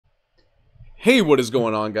Hey, what is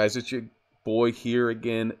going on, guys? It's your boy here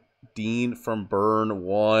again, Dean from Burn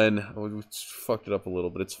 1. We fucked it up a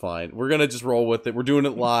little, but it's fine. We're going to just roll with it. We're doing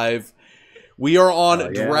it live. We are on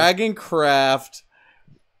Dragoncraft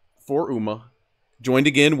for Uma. Joined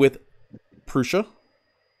again with Prusha.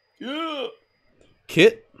 Yeah.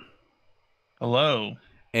 Kit. Hello.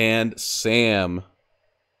 And Sam.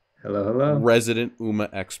 Hello, hello. Resident Uma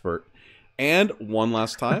expert. And one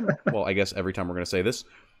last time, well, I guess every time we're going to say this,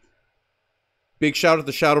 big shout out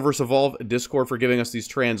to Shadowverse Evolve Discord for giving us these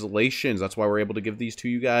translations. That's why we're able to give these to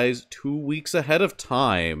you guys 2 weeks ahead of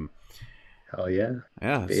time. Hell yeah.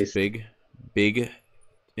 Yeah, it's big,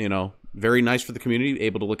 you know, very nice for the community,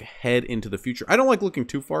 able to look ahead into the future. I don't like looking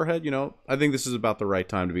too far ahead, you know. I think this is about the right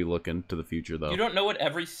time to be looking to the future, though. You don't know what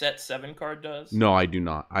every set 7 card does? No, I do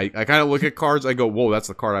not. I kind of look at cards, I go, whoa, that's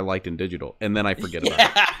the card I liked in digital, and then I forget about it.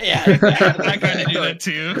 Yeah, exactly. I kind of do that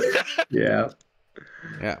too. Yeah.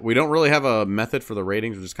 Yeah, we don't really have a method for the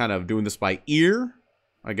ratings. We're just kind of doing this by ear.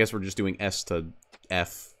 I guess we're just doing S to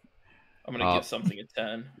F. I'm going to give something a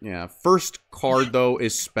 10. Yeah, first card, though,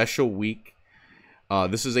 is Special Week.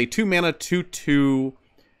 This is a 2-mana 2/2.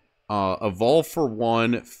 Evolve for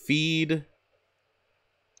 1. Feed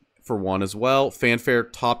for 1 as well. Fanfare,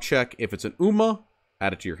 top check. If it's an Uma,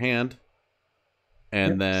 add it to your hand.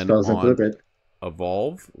 And then on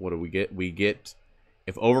Evolve, what do we get? We get...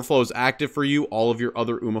 If Overflow is active for you, all of your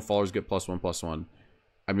other Uma followers get +1/+1.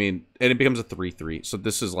 I mean, and it becomes a 3/3. So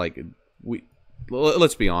this is like,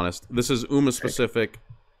 let's be honest. This is Uma specific,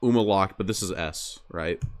 Uma locked, but this is S,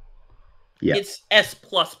 right? Yeah. It's S++++++.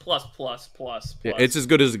 Yeah, it's as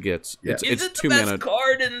good as it gets. Yeah. It's Is it the 2 best mana.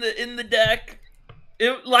 card in the deck?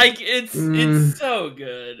 It's so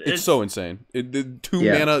good. It's so insane. The 2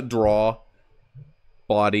 mana draw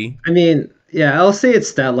body. I mean, yeah, I'll say its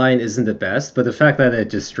stat line isn't the best, but the fact that it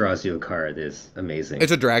just draws you a card is amazing.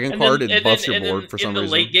 It's a dragon card. It buffs your board for some reason. In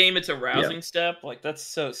the late game, it's a rousing step. Like, that's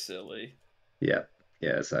so silly. Yeah.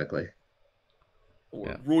 Yeah, exactly.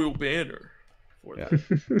 Or Royal Banner for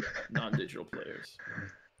the non-digital players.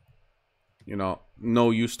 You know,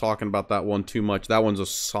 no use talking about that one too much. That one's a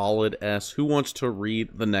solid S. Who wants to read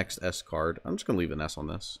the next S card? I'm just gonna leave an S on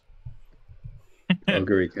this.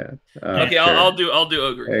 Ogre Cap. Okay, sure. I'll do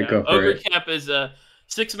Ogre Cap. Ogre Cap is a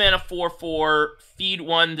 6-mana 4/4. Feed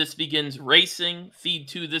 1. This begins racing. Feed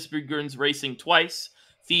 2. This begins racing twice.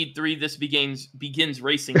 Feed 3. This begins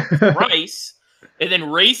racing thrice. And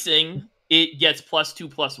then racing, it gets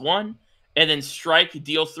 +2/+1. And then strike,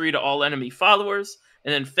 deal 3 to all enemy followers.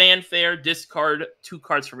 And then fanfare, discard 2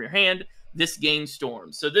 cards from your hand. This gains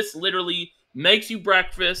storm. So this literally makes you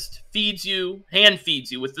breakfast, feeds you, hand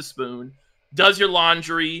feeds you with the spoon, does your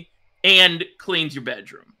laundry, and cleans your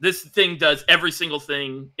bedroom. This thing does every single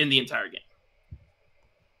thing in the entire game.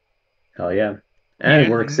 Hell yeah. And it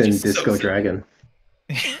works in Disco so Dragon.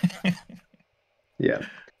 Yeah.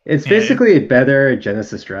 It's basically a better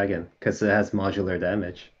Genesis Dragon, because it has modular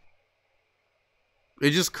damage. It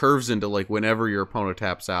just curves into, like, whenever your opponent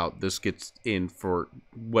taps out, this gets in for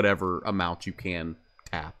whatever amount you can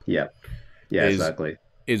tap. Yeah. Yeah, exactly.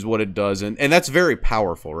 Is what it does. And that's very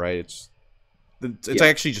powerful, right? It's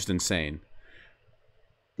actually just insane.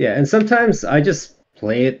 Yeah, and sometimes I just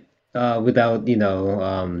play it without,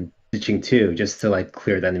 ditching 2, just to, like,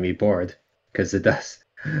 clear the enemy board. Because it does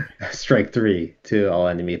strike 3 to all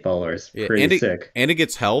enemy followers. Yeah, Pretty sick. And it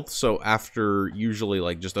gets health, so after usually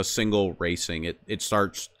like just a single racing, it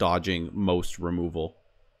starts dodging most removal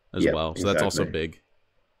as well. So that's also big.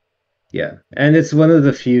 Yeah, and it's one of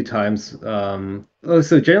the few times.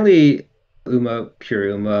 So generally, pure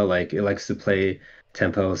Uma, like it likes to play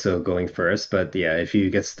tempo, so going first. But yeah, if you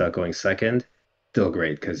get stuck going second, still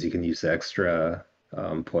great because you can use the extra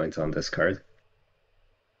points on this card.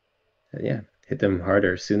 And yeah. Hit them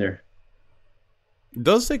harder sooner. It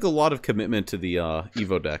does take a lot of commitment to the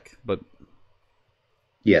Evo deck, but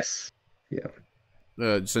yes, yeah.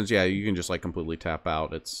 Since you can just like completely tap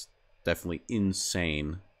out, it's definitely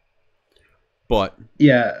insane. But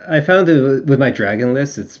yeah, I found it with my dragon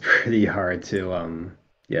list. It's pretty hard to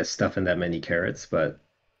stuff in that many carrots, but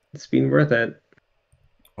it's been worth it.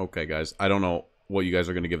 Okay, guys, I don't know what you guys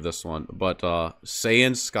are gonna give this one, but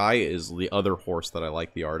Saiyan Sky is the other horse that I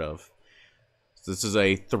like the art of. This is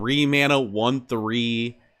a 3-mana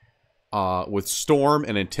 1/3 with Storm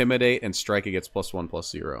and Intimidate and Strike. It gets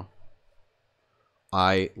 +1/+0.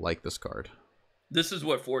 I like this card. This is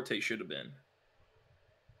what Forte should have been.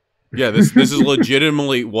 Yeah, this is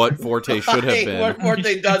legitimately what Forte should have been. What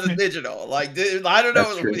Forte does in digital, like I don't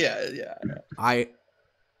know. Yeah.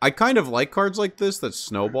 I kind of like cards like this that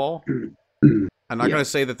snowball. I'm not gonna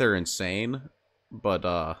say that they're insane, but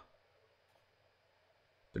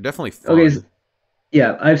They're definitely fun. Okay,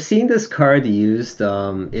 yeah, I've seen this card used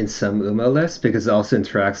in some Uma lists because it also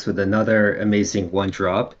interacts with another amazing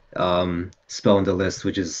one-drop spell in the list,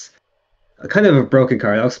 which is a kind of a broken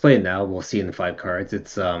card. I'll explain it now. We'll see in 5 cards.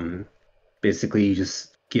 It's basically you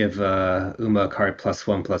just give Uma a card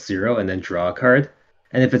 +1/+0 and then draw a card.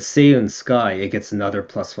 And if it's Seiyun Sky, it gets another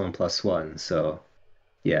 +1/+1. So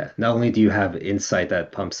yeah, not only do you have insight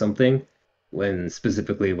that pumps something,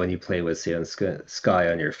 specifically when you play with Seiyun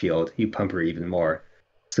Sky on your field, you pump her even more.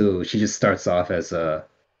 So she just starts off as a,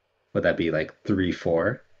 would that be like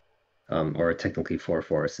 3/4, or technically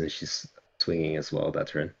 4/4 since she's swinging as well that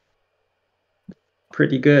turn.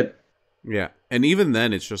 Pretty good. Yeah, and even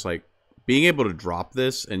then, it's just like being able to drop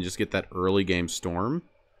this and just get that early game storm.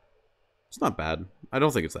 It's not bad. I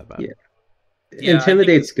don't think it's that bad. Yeah,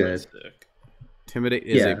 Intimidate's good. Intimidate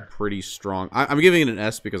is a pretty strong. I'm giving it an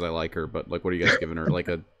S because I like her, but like, what are you guys giving her? Like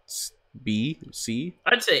a B, C?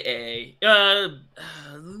 I'd say A.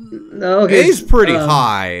 No, okay. A's pretty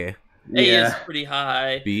high. A is pretty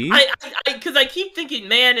high. B? Because I keep thinking,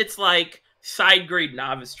 man, it's like side grade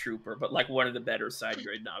novice trooper, but like one of the better side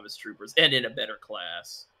grade novice troopers, and in a better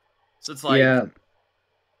class. So it's like, yeah.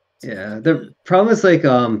 The problem is like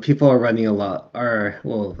people are running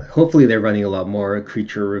hopefully they're running a lot more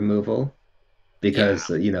creature removal because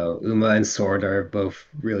Uma and Sword are both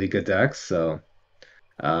really good decks. So,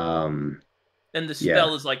 and the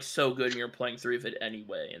spell is like so good, and you're playing 3 of it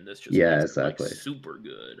anyway, and this just makes exactly it, like, super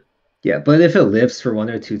good. Yeah, but if it lives for 1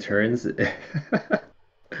 or 2 turns,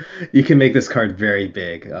 you can make this card very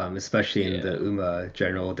big, especially in the Uma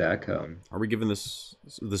general deck. Are we giving this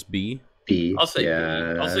B? B. I'll say B.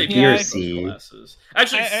 I'll say B or C. Classes.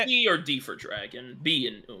 Actually, C or D for Dragon. B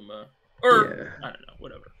in Uma. Or, I don't know,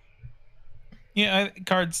 whatever. Yeah,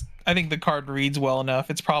 I think the card reads well enough.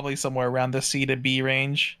 It's probably somewhere around the C to B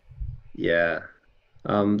range. Yeah.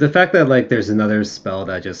 The fact that like there's another spell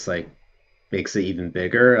that just like makes it even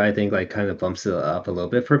bigger, I think like kind of bumps it up a little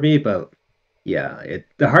bit for me, but yeah,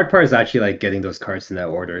 the hard part is actually like getting those cards in that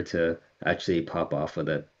order to actually pop off with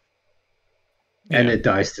it. And it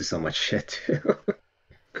dies to so much shit too.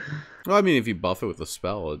 Well, I mean, if you buff it with a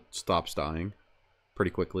spell, it stops dying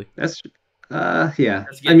pretty quickly. That's yeah.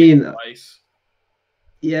 I mean,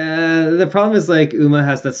 yeah. The problem is like Uma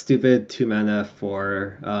has that stupid 2 mana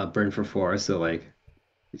for burn for 4, so like,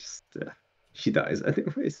 she dies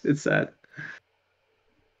anyways. It's sad.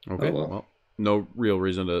 Okay, well, no real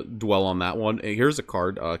reason to dwell on that one. Hey, here's a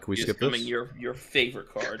card. Can we skip this? Your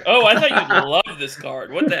favorite card. Oh, I thought you loved this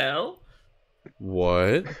card. What the hell?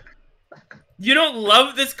 What? You don't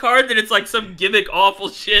love this card? That it's like some gimmick awful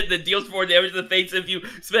shit that deals 4 damage to the face. If you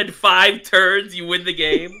spend 5 turns, you win the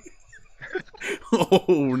game.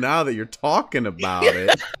 Oh, now that you're talking about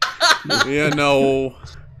it,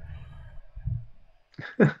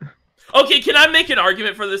 Okay, can I make an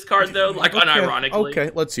argument for this card though? Like unironically.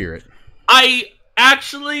 Okay, let's hear it. I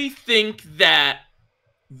actually think that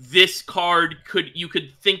this card you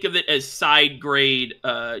could think of it as side grade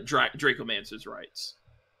Dracomancer's Rights,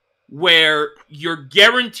 where you're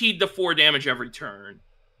guaranteed the 4 damage every turn,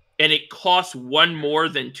 and it costs 1 more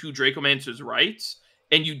than 2 Dracomancer's Rights,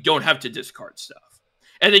 and you don't have to discard stuff.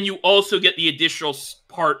 And then you also get the additional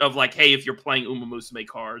part of like, hey, if you're playing Uma Musume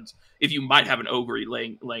cards, if you might have an Ogre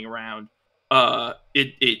laying around,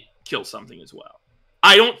 it kills something as well.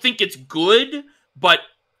 I don't think it's good, but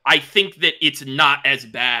I think that it's not as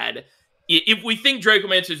bad. If we think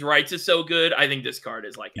Dracomancer's Rights is so good, I think this card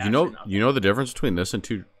is like, you know the difference between this and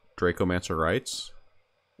 2 Dracomancer Rights?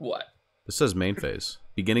 What? This says main phase.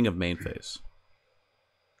 Beginning of main phase.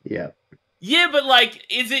 Yeah. Yeah, but like,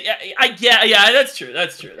 is it? Yeah, that's true.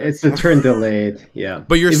 It's a turn delayed. Yeah.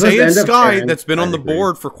 But you're saying Sky, that's been on the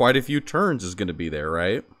board for quite a few turns, is going to be there,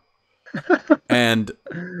 right? And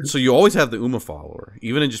so you always have the Uma follower,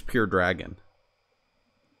 even in just pure Dragon.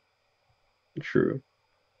 True.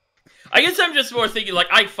 I guess I'm just more thinking like,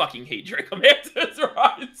 I fucking hate Dracomancer's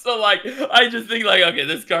Rights, so like I just think like, okay,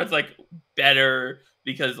 this card's like better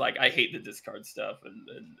because like I hate the discard stuff, and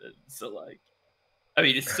so like, I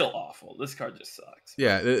mean, it's still awful. This card just sucks.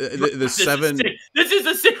 Yeah, the 7. This is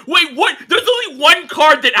a 6. Wait, what? There's only 1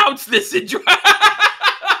 card that outs this in draft.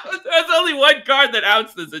 There's only 1 card that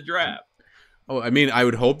outs this in draft. Oh, I mean, I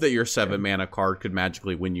would hope that your 7 mana card could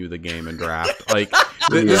magically win you the game in draft. Like,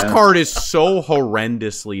 this card is so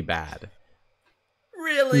horrendously bad.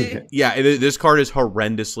 Really? Yeah, this card is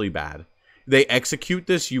horrendously bad. They execute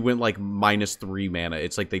this, you went like -3 mana.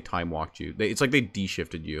 It's like they time walked you. It's like they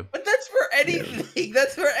de-shifted you. But that's for anything.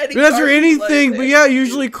 That's for any. That's for anything, but yeah,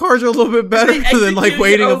 usually cards are a little bit better than like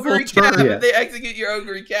waiting a full turn. If they execute your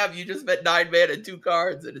Ogre Recap, you just spent 9 mana, 2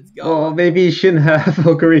 cards, and it's gone. Well, maybe you shouldn't have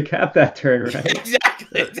Ogre Recap that turn, right?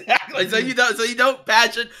 Exactly. So you don't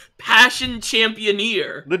passion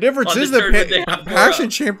championeer. The difference is that passion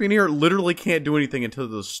championeer literally can't do anything until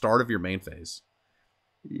the start of your main phase.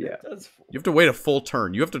 Yeah. You have to wait a full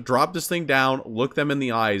turn. You have to drop this thing down, look them in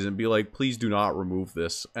the eyes, and be like, please do not remove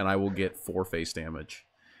this, and I will get 4 face damage.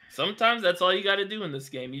 Sometimes that's all you got to do in this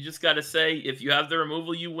game. You just got to say, if you have the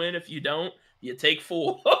removal, you win. If you don't, you take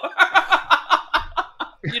 4.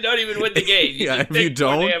 You don't even win the game. Yeah, if you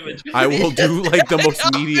don't, I will do like the most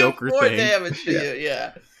mediocre thing. Damage to you,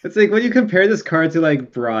 yeah. It's like when you compare this card to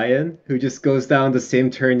like Brian, who just goes down the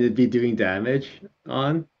same turn to be doing damage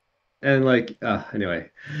on. And like, anyway,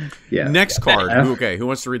 yeah. Next card. Okay, who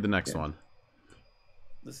wants to read the next one?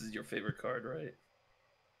 This is your favorite card, right?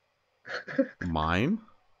 Mine?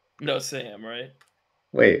 No, Sam, right?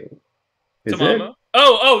 Wait, is Tamama? it?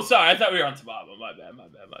 Oh, sorry. I thought we were on Tamama. My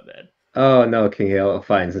bad. Oh no, King Halo.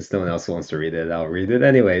 Fine, since no one else wants to read it, I'll read it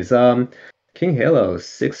anyways. King Halo,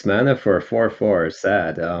 6 mana for 4/4.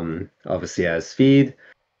 Sad. Obviously has feed.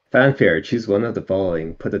 Fanfare, choose one of the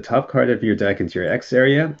following. Put the top card of your deck into your X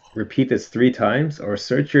area, repeat this 3 times, or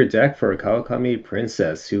search your deck for a Kawakami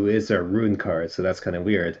Princess, who is a rune card, so that's kind of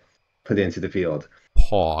weird. Put it into the field.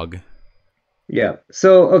 Pog. Yeah,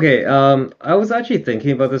 so, okay, I was actually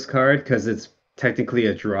thinking about this card, because it's technically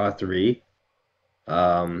a draw 3.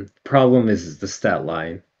 Problem is the stat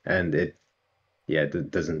line, and it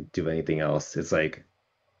doesn't do anything else. It's like,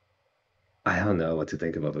 I don't know what to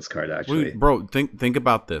think about this card, actually. Wait, bro, think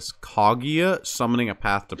about this. Kaguya summoning a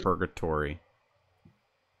Path to Purgatory.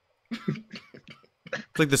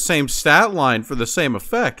 It's like the same stat line for the same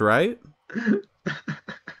effect, right?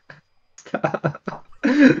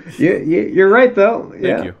 You're right, though.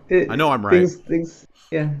 Thank you. I know I'm right.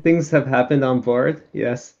 Things have happened on board,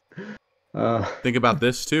 yes. Think about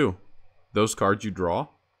this, too. Those cards you draw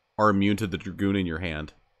are immune to the Dragoon in your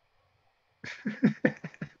hand.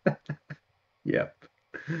 Yep.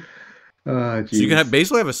 So you can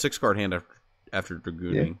basically have a 6-card hand after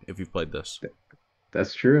Dragooning if you've played this.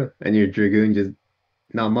 That's true. And your Dragoon just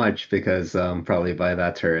not much because probably by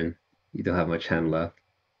that turn you don't have much hand left.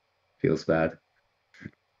 Feels bad.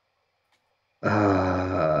 Where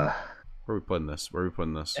are we putting this?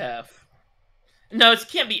 F. No, it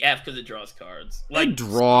can't be F because it draws cards. It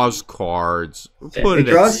draws cards. It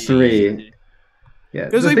draws 3. Yeah,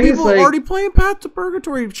 because like people are already playing Path to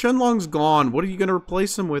Purgatory. Shenlong's gone. What are you going to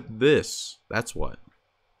replace him with? This. That's what.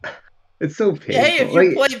 It's so painful. Hey, if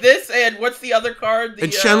you play this, and what's the other card?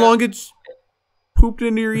 And Shenlong gets pooped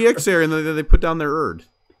into your EX area, and then they put down their Erd.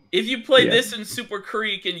 If you play this in Super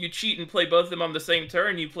Creek and you cheat and play both of them on the same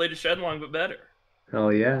turn, you play the Shenlong, but better. Oh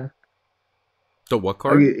yeah. The what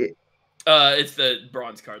card? It's the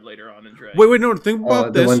bronze card later on in Dragon. Wait, no, think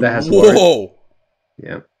about this. The one that has Whoa.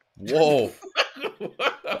 Yeah. Whoa.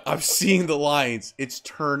 I'm seeing the lines. It's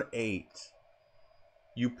turn 8.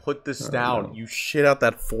 You put this down. No. You shit out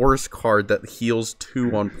that forest card that heals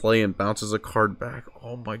 2 on play and bounces a card back.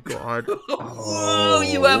 Oh my god. Whoa,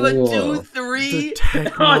 you have a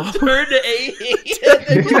 2/3 on turn 8 and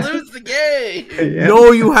then you lose the game. Yeah.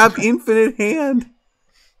 No, you have infinite hand.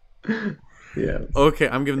 Yeah. Okay,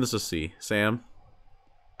 I'm giving this a C. Sam?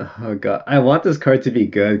 Oh god. I want this card to be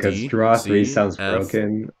good because draw 3 sounds F.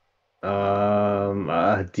 broken.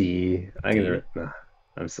 D.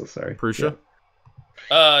 I'm so sorry. Prussia?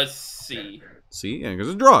 C. C? Yeah, because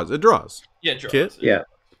it draws. It draws. Yeah, it draws. Kit? Yeah.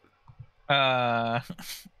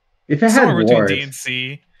 If it had somewhere between ward, D and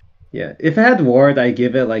C. Yeah, if it had ward, I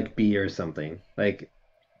give it like B or something. Like,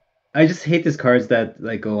 I just hate these cards that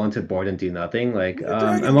like go onto board and do nothing. Like,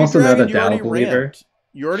 I'm also not a Dow believer.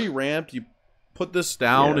 You already ramped. You put this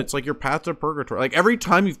down. It's like your Path to Purgatory. Like every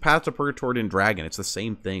time you've Path to Purgatory in Dragon, it's the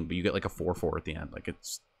same thing, but you get like a 4/4 at the end. Like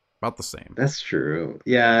it's about the same. That's true.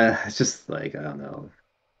 Yeah, it's just like I don't know.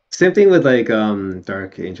 Same thing with like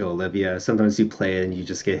Dark Angel Olivia. Sometimes you play it and you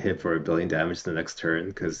just get hit for 1 billion damage the next turn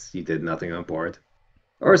because you did nothing on board.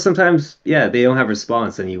 Or sometimes, yeah, they don't have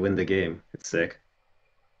response and you win the game. It's sick.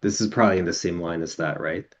 This is probably in the same line as that,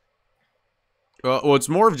 right? Well, it's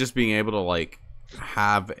more of just being able to like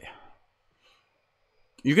have.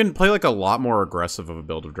 You can play like a lot more aggressive of a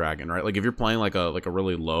build of dragon, right? Like if you're playing like a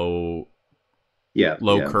really low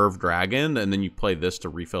curve dragon, and then you play this to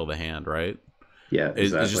refill the hand, right? Yeah,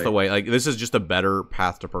 exactly. It's just the way. Like this is just a better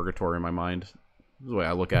Path to Purgatory in my mind. This is the way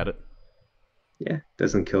I look at it. Yeah,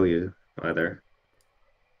 doesn't kill you either.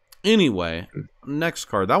 Anyway, next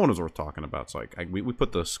card. That one was worth talking about. So we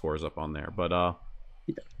put the scores up on there, but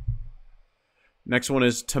Next one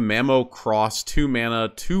is Tamamo Cross, 2 mana,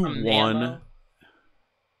 2/1.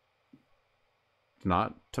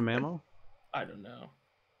 Not Tamamo? I don't know.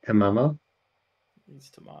 Tamamo? It's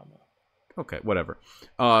Tamamo. Okay, whatever.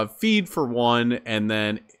 Feed for 1, and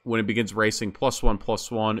then when it begins racing,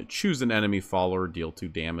 +1/+1. Choose an enemy follower, deal 2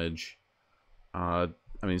 damage. I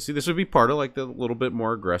mean, see, this would be part of like the little bit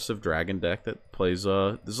more aggressive dragon deck that plays.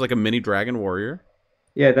 This is like a mini dragon warrior.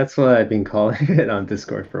 Yeah, that's what I've been calling it on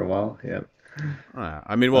Discord for a while. Yeah.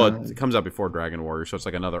 I mean, well, it comes out before Dragon Warrior, so it's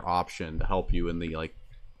like another option to help you in the like.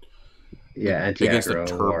 Yeah, anti-aggro against the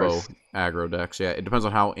turbo wars. aggro decks. Yeah, it depends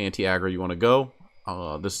on how anti-aggro you want to go.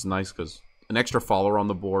 This is nice because an extra follower on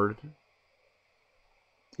the board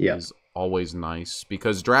is always nice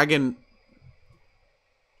because Dragon,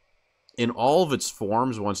 in all of its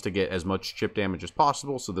forms, wants to get as much chip damage as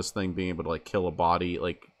possible. So this thing being able to like kill a body,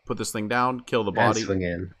 like put this thing down, kill the body, and swing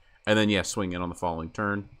in, and then swing in on the following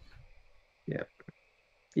turn.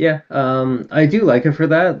 Yeah, I do like it for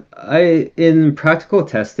that. In practical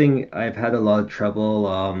testing, I've had a lot of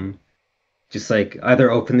trouble, just like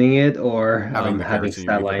either opening it or Having the having cards in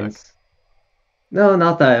your stat Mika deck. lines. No,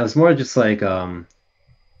 not that. It was more just like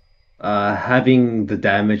having the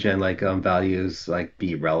damage and like values like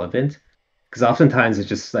be relevant, because oftentimes it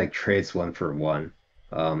just like trades 1 for 1.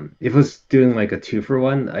 If it was doing like a 2 for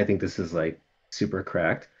 1, I think this is like super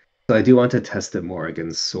cracked. So I do want to test it more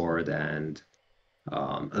against Sword and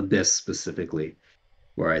Abyss specifically,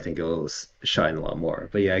 where I think it'll shine a lot more.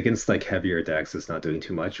 But yeah, against like heavier decks, it's not doing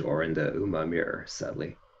too much, or in the Uma mirror,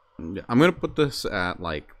 sadly. Yeah, I'm gonna put this at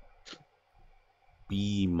like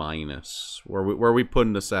B-. Where we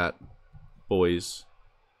putting this at, boys?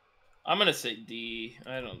 I'm gonna say D.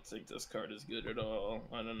 I don't think this card is good at all.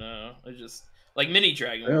 I don't know. I just like mini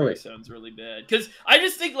Dragon Warrior sounds really bad because I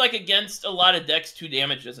just think like against a lot of decks, 2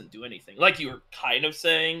 damage doesn't do anything. Like you were kind of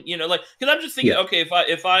saying, you know, like because I'm just thinking, okay,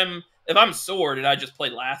 if I'm Sword and I just play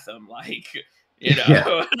Latham, like you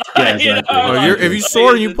know, exactly. If you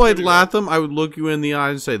Sword and you played Latham, I would look you in the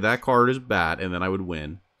eye and say that card is bad, and then I would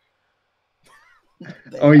win.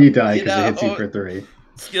 Or you die because it hits you for 3.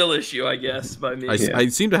 Skill issue, I guess, by me. I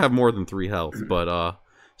seem to have more than 3 health, but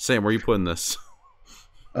Sam, where are you putting this?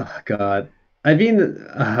 Oh God, I've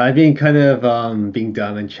been kind of being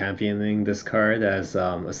dumb and championing this card as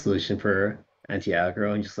a solution for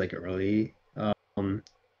anti-aggro and just like early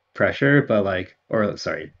pressure, but like, or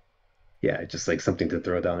sorry, yeah, just like something to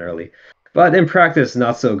throw down early. But in practice,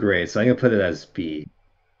 not so great. So I'm gonna put it as B.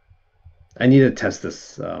 I need to test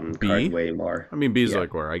this card way more. I mean, B is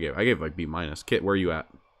like where I gave like B-. Kit, where are you at?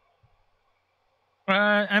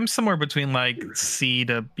 I'm somewhere between like C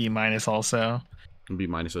to B- also. B-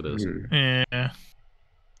 it is. Yeah.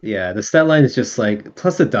 Yeah, the stat line is just like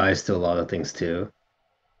plus it dies to a lot of things too.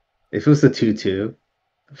 If it was the 2/2,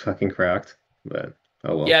 fucking cracked. But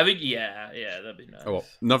oh well. Yeah, that'd be nice. Oh well,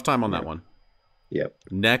 enough time on that one. Yep.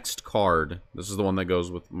 Next card. This is the one that goes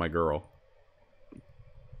with my girl.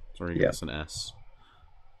 So we're gonna give this an S.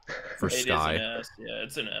 For Sky. Is an S. Yeah,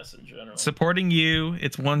 it's an S in general. Supporting you,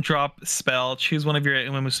 it's 1-drop spell. Choose one of your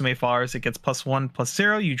Uemusume followers. It gets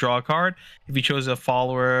 +1/+0. You draw a card. If you chose a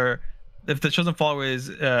follower, if the chosen follower is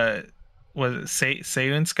was it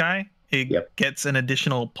Seiyun Sky, it gets an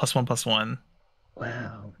additional +1/+1.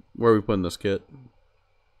 Wow. Where are we putting this, Kit?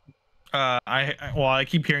 I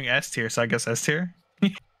keep hearing S tier, so I guess S tier.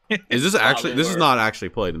 Is this actually? This is not actually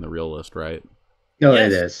played in the real list, right? No,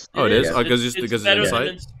 yes, it is. Oh, it is. Because it's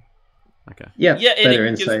insight. Okay. Yeah. Yeah, and better it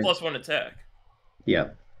insight. gives +1 attack. Yeah.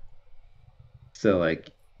 So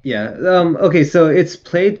like, yeah. Okay, so it's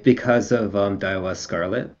played because of Daiwa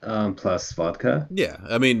Scarlet plus vodka. Yeah,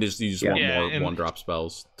 I mean, you just want more and 1-drop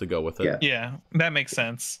spells to go with it. Yeah, that makes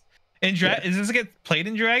sense. And is this get played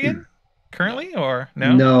in Dragon currently or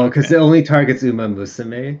no? No, because it only targets Uma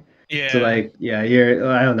Musume. Yeah. So like, yeah,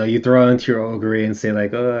 I don't know, you throw into your Ogre and say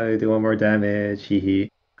like, oh, I do 1 more damage, hee.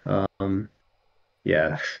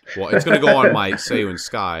 Yeah. Well, it's gonna go on my Seiyun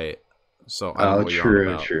Sky, so I don't know what you're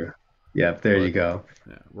on about. True. Yeah, there you go.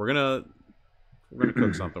 Yeah, we're gonna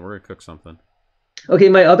cook something. We're gonna cook something. Okay,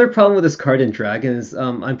 my other problem with this card in Dragon is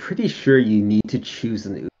I'm pretty sure you need to choose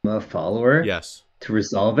an Uma follower. Yes. To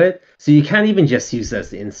resolve it, so you can't even just use that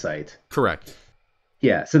as insight. Correct.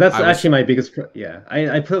 Yeah, so that's actually my biggest.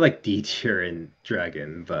 I put like D tier in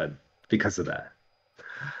Dragon, but because of that.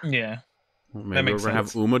 Yeah. Well, maybe we're gonna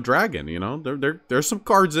have Uma Dragon. You know, there's some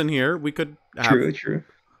cards in here. We could have true.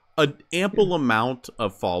 An ample amount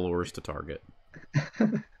of followers to target.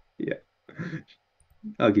 Yeah,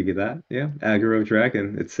 I'll give you that. Yeah, aggro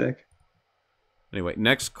Dragon, it's sick. Anyway,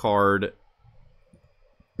 next card.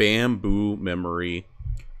 Bamboo Memory.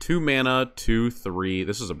 2 mana, 2/3.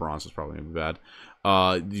 This is a bronze. It's probably gonna be bad.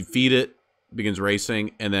 You feed it, begins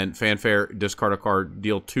racing, and then fanfare. Discard a card.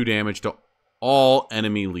 Deal 2 damage to all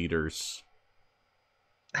enemy leaders.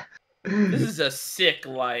 This is a sick,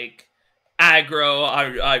 like, aggro.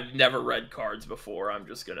 I've never read cards before. I'm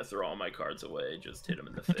just gonna throw all my cards away. Just hit them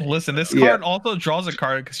in the face. Listen, this card also draws a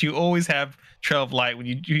card because you always have Trail of Light when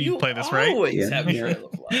you play this, right? Always have Trail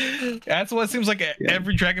of Light. That's what it seems like.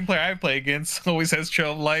 Every Dragon player I play against always has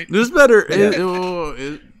Trail of Light. This is better.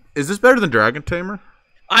 Is this better than Dragon Tamer?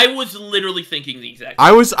 I was literally thinking the exact.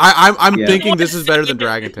 I'm thinking this is better than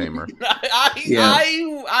Dragon Tamer.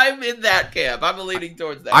 I'm in that camp. I'm leaning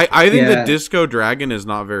towards that. I think the Disco Dragon is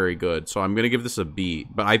not very good, so I'm gonna give this a B.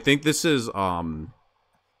 But I think this is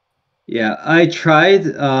Yeah, I tried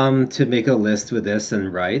to make a list with this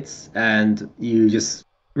and rights, and you just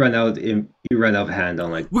run out of hand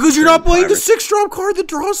on like. Because you're not playing the 6-drop card that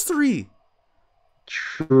draws 3.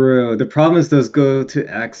 True. The problem is those go to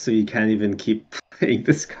X, so you can't even keep playing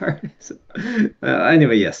this card. So,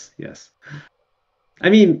 anyway, yes. I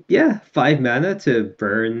mean, yeah, 5 mana to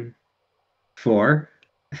burn 4.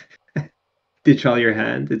 Ditch all your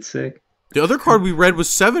hand. It's sick. The other card we read was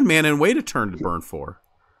 7 mana and wait a turn to burn 4.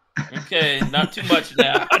 Okay, not too much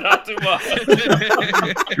now. Not too much.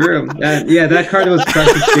 True. Yeah, that card was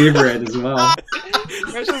Crush's favorite as well.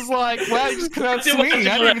 Crush is like, wow, you just come out swinging.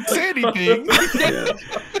 I didn't even say anything.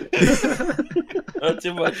 Not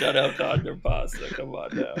too much on El Condor Pasta. Come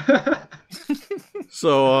on now.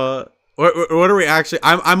 So, what are we actually?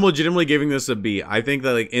 I'm legitimately giving this a B. I think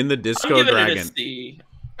that like in the Disco Dragon. It a C.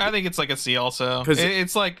 I think it's like a C also.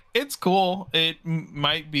 It's like it's cool. It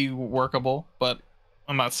might be workable, but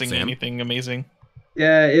I'm not seeing anything amazing.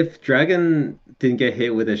 Yeah, if Dragon didn't get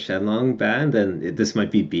hit with a Shenlong ban, then this might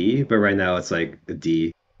be B. But right now it's like a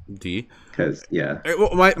D. D. Because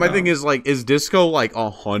Well, my thing is like, is Disco like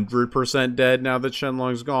 100% dead now that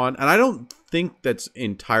Shenlong's gone? And I don't think that's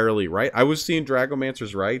entirely right. I was seeing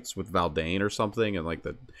Dragomancer's Rights with Valdane or something, and like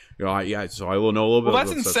so I will know a little bit. Well,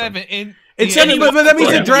 that's in 7. In 7, but that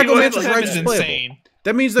means that Dragomancer's Rights is playable. Insane.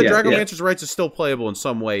 That means that Dragomancer's Rights is still playable in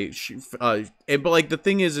some way. But like the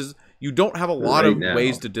thing is you don't have a lot of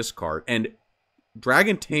ways to discard, and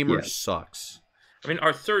Dragon Tamer sucks. I mean,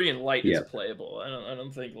 Arthurian Light is playable. I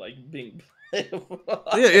don't think like being playable. Well,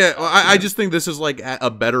 I just think this is like a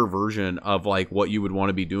better version of like what you would want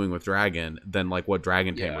to be doing with Dragon than like what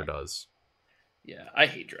Dragon Tamer does. Yeah, I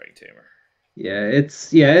hate Dragon Tamer. Yeah,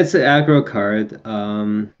 it's an aggro card.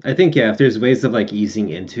 I think if there's ways of like easing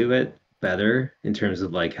into it better in terms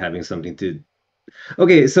of like having something to.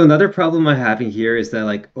 Okay, so another problem I'm having here is that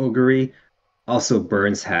like Ogre also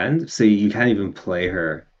burns hand, so you can't even play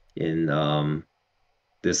her in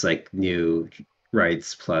this like new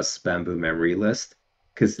rights plus bamboo memory list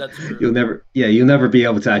because you'll never be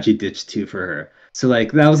able to actually ditch 2 for her. So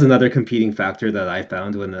like that was another competing factor that I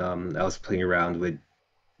found when I was playing around with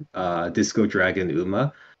Disco Dragon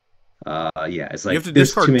Uma. It's like you have to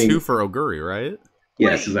discard 2 for Oguri, right?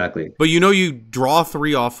 Yes, exactly. But you draw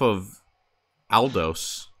 3 off of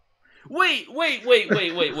Aldos. Wait.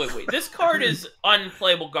 This card is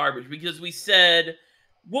unplayable garbage because we said,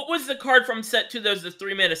 what was the card from set 2 that was the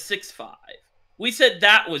 3 mana 6/5? We said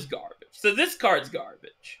that was garbage. So this card's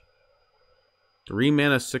garbage. 3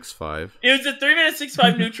 mana 6/5. It was a 3 mana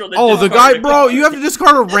 6/5 neutral. Oh, the guy, bro! You have to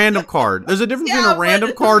discard a random card. There's a difference between a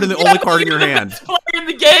random card and the only card in your hand. In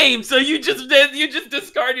the game, so you just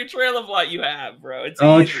discard your Trail of Light you have, bro. It's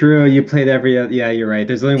easy. True. You played every. Yeah, you're right.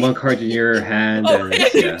 There's only 1 card in your hand.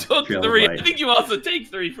 You took 3. I think you also take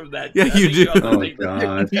 3 from that. Yeah, you do. Oh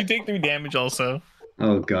god. You take 3 damage also.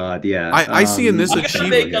 Oh god, yeah. I see in this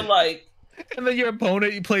achievement. And then your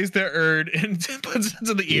opponent plays their Erd and puts it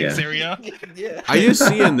into the EX area. I just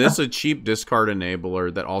see in this a cheap discard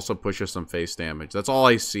enabler that also pushes some face damage. That's all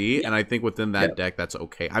I see, and I think within that deck, that's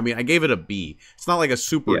okay. I mean, I gave it a B. It's not like a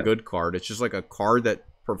super good card. It's just like a card that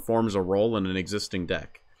performs a role in an existing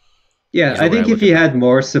deck. Yeah, I think if you had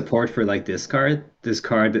more support for like this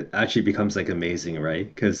card actually becomes like amazing, right?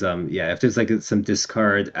 Because if there's like some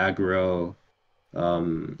discard aggro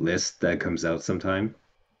list that comes out sometime.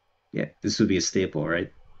 Yeah, this would be a staple, right?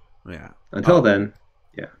 Yeah. Until then,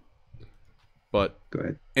 But go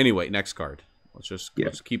ahead. Anyway, next card. Let's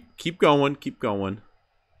keep going.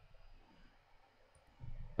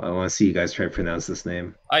 I want to see you guys try to pronounce this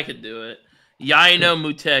name. I could do it. Yaino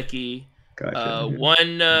Muteki.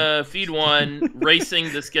 Gotcha. Feed 1,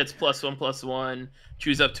 racing. This gets +1/+1.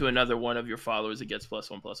 Choose up to another one of your followers. It gets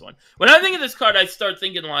 +1/+1. When I think of this card, I start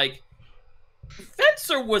thinking like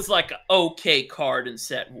Fencer was like an okay card in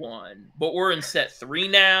set 1, but we're in set 3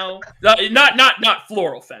 now. Not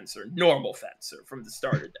Floral Fencer, normal Fencer from the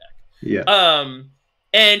starter deck. Yeah.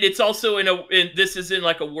 And it's also this is in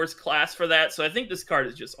like a worse class for that, so I think this card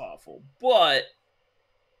is just awful. But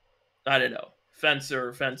I don't know.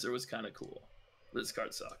 Fencer was kind of cool. This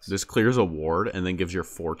card sucks. This clears a ward and then gives your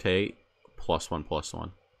Forte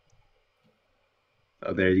 +1/+1.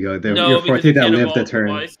 Oh, there you go. No, your Forte that lived the turn.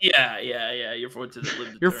 Twice. Yeah. Your Forte that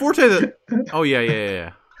lived the Your turn. Forte that... Oh,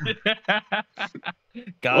 yeah.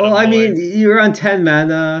 Well, I mean, you're on 10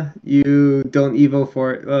 mana. You don't evo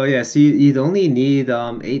for... Oh, yeah, so you'd only need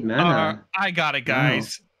 8 mana. I got it,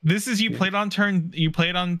 guys. Wow. This is you played on turn... You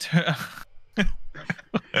played on...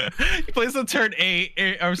 He plays on turn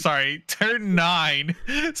 8. I'm sorry, turn 9.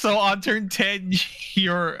 So on turn 10,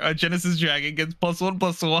 your Genesis Dragon gets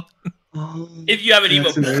 +1/+1. Oh, if you have an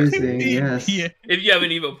Evo point. Yes. Yeah. If you have an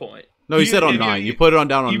Evo point. No, you said on 9. You put it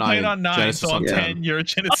down on 9. You played on 9, Genesis so on 10, you're a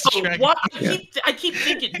Genesis Dragon. What? I keep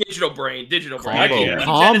thinking Digital Brain. Combos.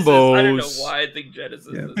 I don't know why I think Genesis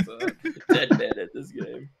is dead man at this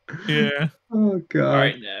game. Yeah. Oh, God. All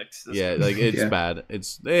right, next. It's bad.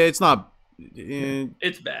 It's not...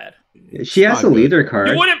 It's bad. She has a leader card.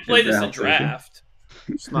 You wouldn't play this in draft.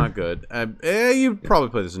 It's not good. You'd probably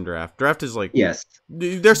play this in draft. Draft is like... Yes.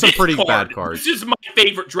 There's some pretty bad cards. This is my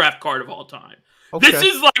favorite draft card of all time. Okay. This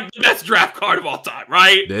is like the best draft card of all time,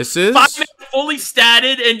 right? This is 5 mana fully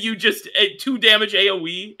statted, and you just 2 damage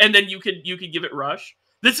AOE, and then you could give it rush.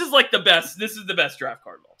 This is like the best. This is the best draft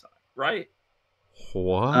card of all time, right?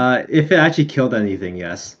 What? If it actually killed anything,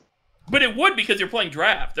 yes. But it would, because you're playing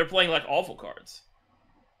draft. They're playing like awful cards.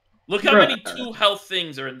 Look how many 2 health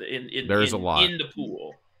things are There's a lot in the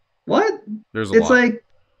pool. What? There's a lot. It's like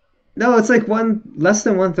less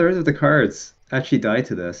than 1/3 of the cards actually die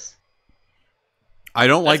to this. I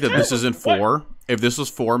don't like that this isn't 4. If this was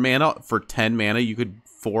 4 mana, for 10 mana, you could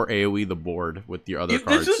 4 AoE the board with your other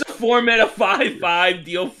cards. This is a 4 mana 5/5,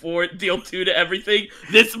 deal 2 to everything.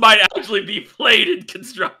 This might actually be played and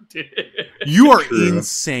constructed. You are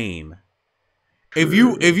insane.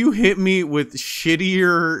 True. If you hit me with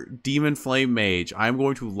shittier Demon Flame Mage, I'm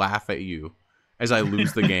going to laugh at you as I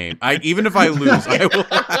lose the game. Even if I lose, I will.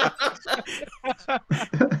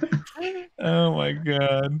 Oh my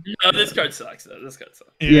god. No, this card sucks though. This card sucks.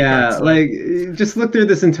 Yeah, like just look through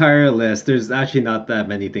this entire list. There's actually not that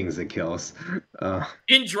many things it kills.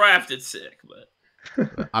 In draft, it's sick,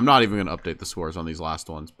 but I'm not even gonna update the scores on these last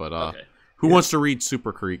ones. But okay. Who wants to read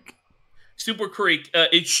Super Creek? Super Creek.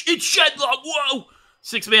 It's Shedlong. Whoa.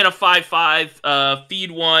 6 mana 5/5. Feed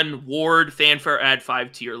 1. Ward. Fanfare. Add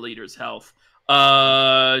 5 to your leader's health.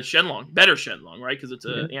 Shenlong. Better Shenlong, right? Because it's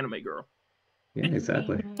an anime girl. Yeah,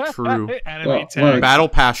 exactly. True. Well, Battle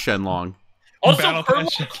Pass Shenlong. Also, her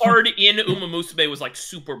card in Uma Musume was like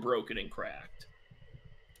super broken and cracked.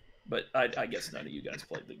 But I guess none of you guys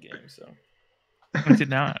played the game, so. I did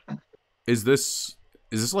not. Is this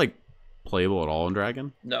like playable at all in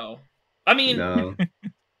Dragon? No. I mean, no.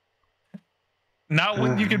 Not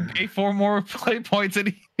when you can pay 4 more play points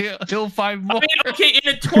and he'll 5 more. I mean, okay,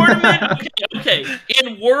 in a tournament, okay.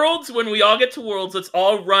 In Worlds, when we all get to Worlds, let's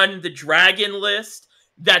all run the Dragon list.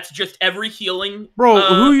 That's just every healing. Bro,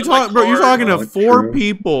 who are you talking? Bro, you're talking to 4 true.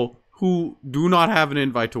 people who do not have an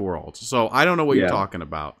invite to Worlds. So I don't know what you're talking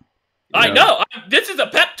about. I know. This is a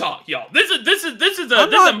pep talk, y'all. This is a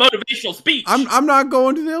motivational speech. I'm not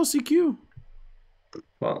going to the LCQ.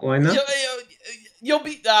 Well, why not? You'll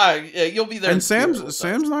be there. And Sam's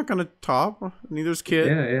not gonna top. Neither's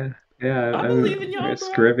Kid. Yeah. I believe in y'all, bro.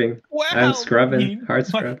 Scrubbing. Wow, I'm scrubbing. Hard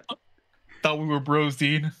scrub. Thought we were bros,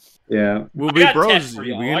 Dean. Yeah. We'll be bros.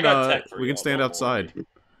 We can stand outside.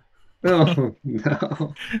 Oh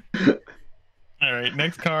no. All right,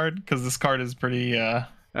 next card, because this card is pretty. 5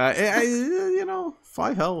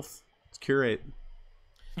 health. Let's curate.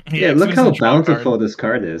 Yeah, look how bountiful this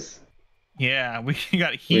card is. Yeah, we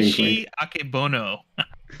got Hishi Akebono.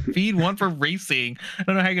 Feed 1 for racing. I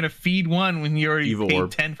don't know how you're gonna feed 1 when you already paid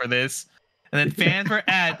 10 for this. And then fans for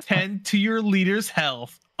add 10 to your leader's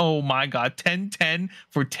health. Oh my god, 10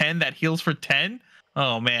 for 10 that heals for 10?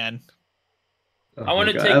 Oh man. I want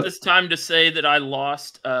to take this time to say that I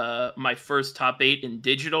lost my first top 8 in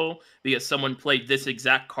digital because someone played this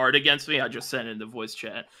exact card against me. I just sent it in the voice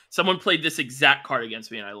chat. Someone played this exact card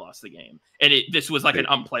against me and I lost the game. And this was like an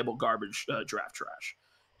unplayable garbage draft trash.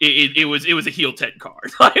 it was a heal 10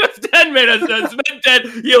 card. Like, it was 10 minutes, spent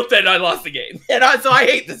 10, heal 10, I lost the game. And so I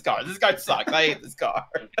hate this card. This card sucks. I hate this card.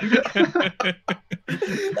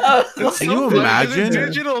 Can you imagine? In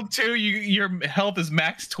digital too, your health is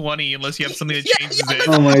max 20 unless you have something that changes it.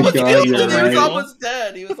 Oh my god, you're He right. was almost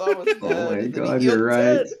dead. He was almost dead. Oh my god, He you're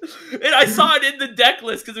right. 10. And I saw it in the deck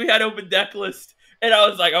list because we had open deck list. And I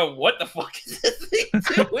was like, oh, what the fuck is this thing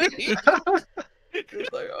doing? It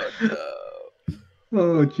was like, oh no.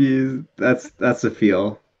 Oh jeez, that's a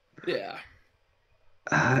feel. Yeah.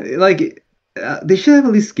 They should have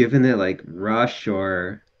at least given it like rush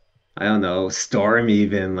or I don't know, storm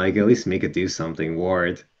even. Like at least make it do something.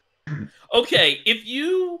 Ward. Okay, if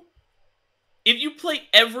you play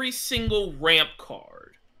every single ramp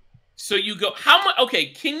card, so you go how much? Okay,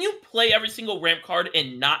 can you play every single ramp card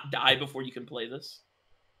and not die before you can play this?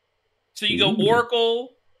 So you go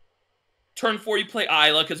Oracle. Turn 4, you play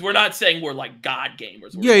Isla, because we're not saying we're like god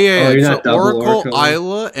gamers. Yeah. So Oracle,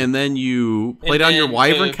 Isla, and then you play down your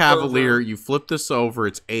Wyvern Cavalier. You flip this over.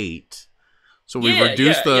 It's 8. So we've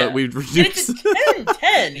reduced the. We've reduced.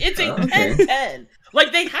 And it's a 10-10. It's a 10-10.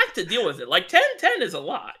 Like they have to deal with it. Like 10-10 is a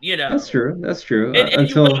lot, you know. That's true. That's true. And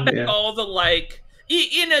Until you got all the like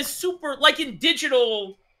in a super like in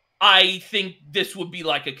digital. I think this would be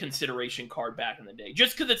like a consideration card back in the day,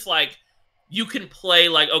 just because it's like you can play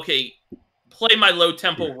like okay. Play my low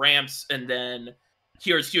tempo ramps, and then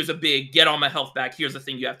here's a big get all my health back. Here's the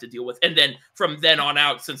thing you have to deal with, and then from then on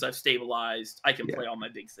out, since I've stabilized, I can play all my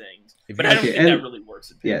big things. But I don't think that really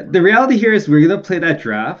works. Yeah, the reality here is we're gonna play that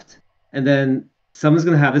draft, and then someone's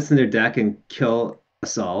gonna have this in their deck and kill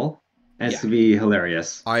us all, and it's gonna be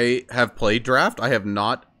hilarious. I have played draft. I have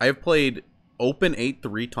not. I have played Open 8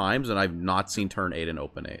 3 times, and I've not seen turn 8 in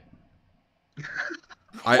Open 8.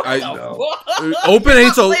 Open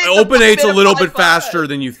 8's a little bit faster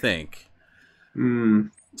than you think.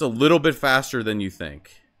 It's a little bit faster than you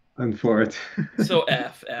think. Unfortunately. So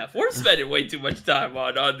F. We're spending way too much time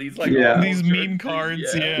on these like these meme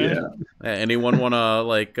cards. Yeah. Anyone wanna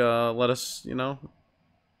like let us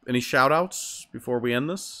any shout outs before we end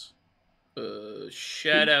this?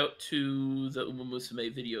 Shout out to the Uma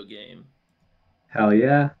Musume video game. Hell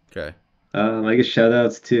yeah. Okay. I guess shout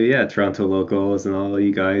outs to Toronto locals and all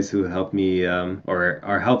you guys who helped me or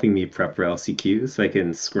are helping me prep for LCQ so I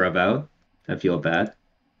can scrub out. I feel bad.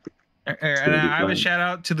 And I have a shout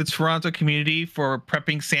out to the Toronto community for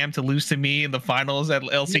prepping Sam to lose to me in the finals at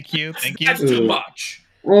LCQ. Thank you. That's too much.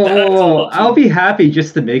 Whoa. I'll be happy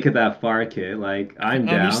just to make it that far, kid. Like I'm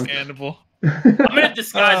down. Understandable. I'm gonna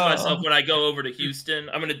disguise myself when I go over to Houston.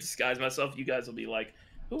 I'm gonna disguise myself. You guys will be like,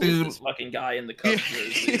 who is this fucking guy in the Cubs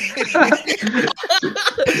jersey?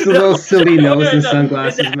 It's a little silly nose and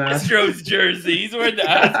sunglasses mask. Astros jersey. He's wearing the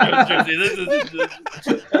Astros jersey. This is.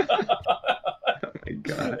 Oh my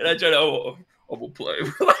god. And I try to, we'll play.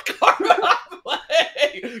 We're like, all right, play.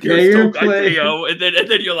 You're gonna play. And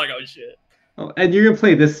then you're like, oh shit. Oh, and you're gonna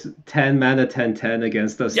play this 10 mana 10-10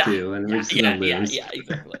 against us too, and we're just gonna lose. Yeah,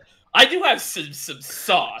 exactly. I do have some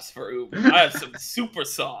sauce for Uber. I have some super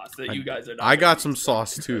sauce that you guys are not. I got some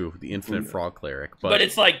sauce too, the Infinite Frog Cleric, but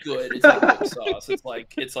it's like good. It's like good sauce. It's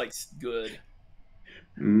like good.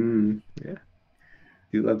 Yeah.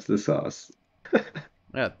 He loves the sauce.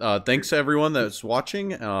 Yeah. Thanks to everyone that's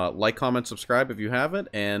watching. Like, comment, subscribe if you haven't,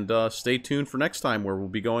 and stay tuned for next time where we'll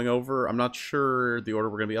be going over. I'm not sure the order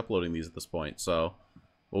we're gonna be uploading these at this point, so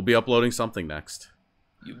we'll be uploading something next.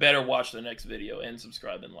 You better watch the next video and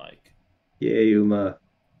subscribe and like. Yay, Uma.